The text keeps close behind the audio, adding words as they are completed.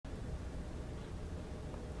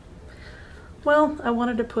Well, I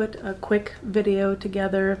wanted to put a quick video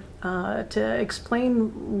together to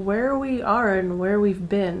explain where we are and where we've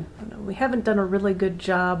been. We haven't done a really good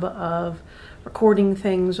job of recording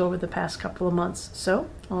things over the past couple of months, so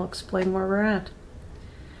I'll explain where we're at.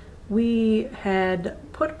 We had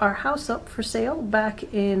put our house up for sale back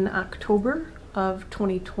in October of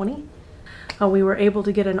 2020. We were able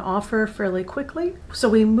to get an offer fairly quickly. So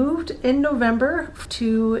we moved in November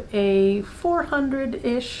to a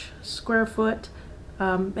 400-ish square foot,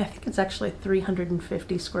 I think it's actually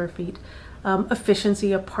 350 square feet,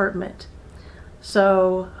 efficiency apartment.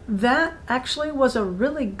 So that actually was a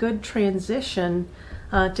really good transition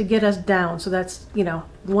to get us down. So that's,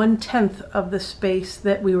 1/10 of the space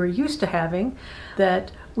that we were used to having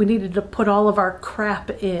that we needed to put all of our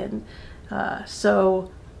crap in.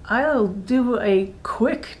 So I'll do a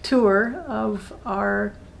quick tour of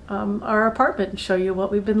our apartment and show you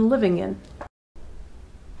what we've been living in.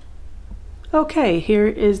 Okay, here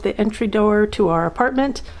is the entry door to our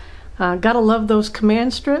apartment. Gotta love those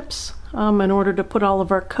command strips in order to put all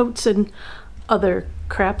of our coats and other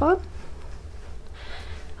crap on.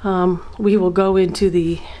 We will go into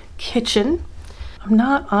the kitchen. I'm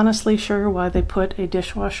not honestly sure why they put a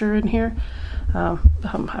dishwasher in here.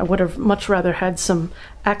 I would have much rather had some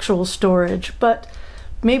actual storage, but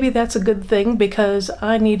maybe that's a good thing because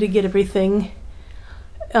I need to get everything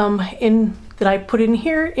that I put in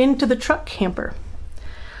here into the truck camper.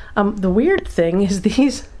 The weird thing is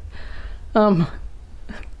these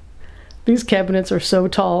cabinets are so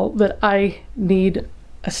tall that I need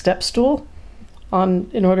a step stool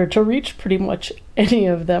in order to reach pretty much any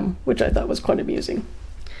of them, which I thought was quite amusing.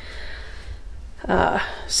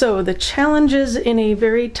 So the challenges in a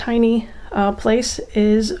very tiny place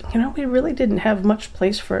is, we really didn't have much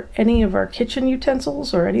place for any of our kitchen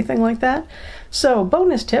utensils or anything like that. So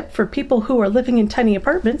bonus tip for people who are living in tiny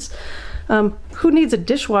apartments, who needs a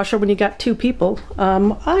dishwasher when you got 2 people?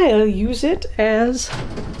 I use it as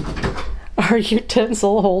our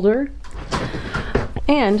utensil holder.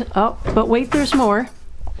 And, but wait, there's more.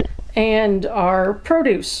 And our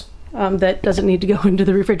produce. That doesn't need to go into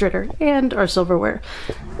the refrigerator, and our silverware.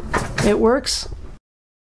 It works.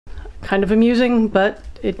 Kind of amusing, but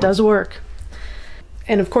it does work.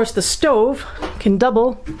 And of course the stove can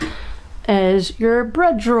double as your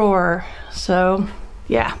bread drawer. So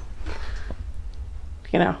yeah,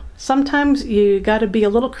 sometimes you gotta be a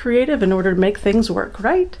little creative in order to make things work,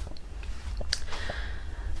 right?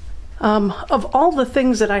 Of all the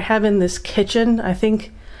things that I have in this kitchen, I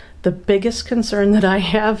think the biggest concern that I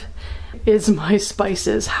have is my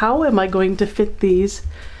spices. How am I going to fit these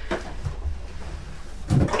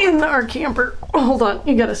in our camper? Hold on,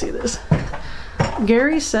 you gotta see this.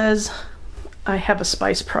 Gary says I have a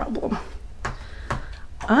spice problem.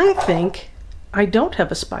 I think I don't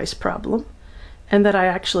have a spice problem and that I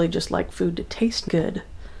actually just like food to taste good.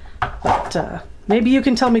 But maybe you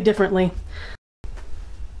can tell me differently.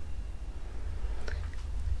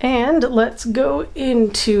 And let's go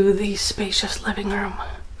into the spacious living room.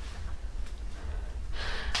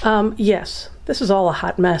 Yes, this is all a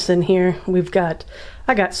hot mess in here.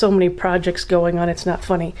 I got so many projects going on, it's not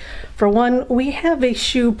funny. For one, we have a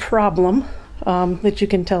shoe problem that you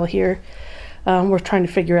can tell here. We're trying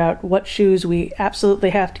to figure out what shoes we absolutely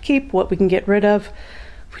have to keep, what we can get rid of.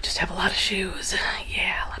 We just have a lot of shoes.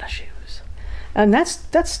 Yeah, a lot of shoes. And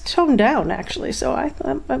that's toned down actually, so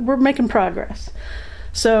we're making progress.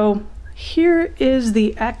 So here is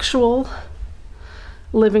the actual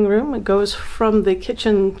living room. It goes from the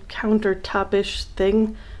kitchen countertop-ish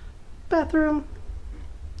thing, bathroom,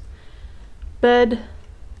 bed,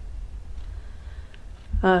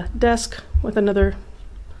 desk with another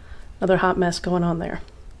hot mess going on there.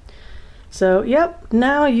 So yep,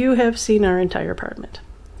 now you have seen our entire apartment.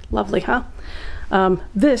 Lovely, huh?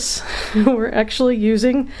 This, we're actually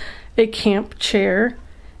using a camp chair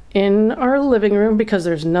in our living room because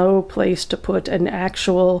there's no place to put an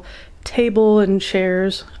actual table and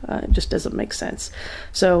chairs. It just doesn't make sense.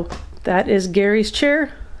 So that is Gary's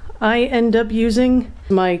chair. I end up using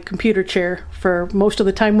my computer chair for most of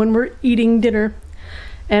the time when we're eating dinner.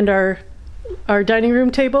 And our dining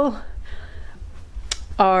room table,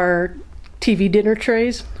 our TV dinner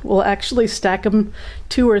trays, we'll actually stack them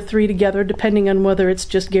 2 or 3 together depending on whether it's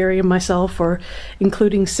just Gary and myself or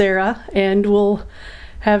including Sarah, and we'll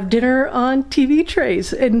have dinner on TV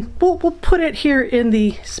trays, and we'll put it here in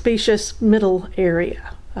the spacious middle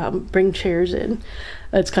area. Bring chairs in.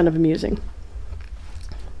 It's kind of amusing.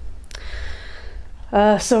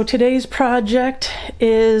 So today's project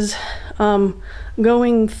is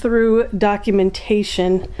going through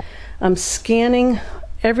documentation, scanning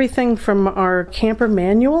everything from our camper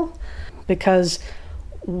manual, because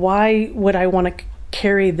why would I want to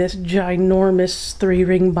carry this ginormous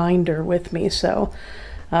 3-ring binder with me? So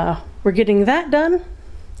we're getting that done.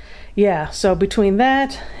 Yeah, so between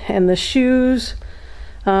that and the shoes,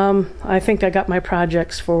 I think I got my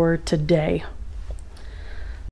projects for today.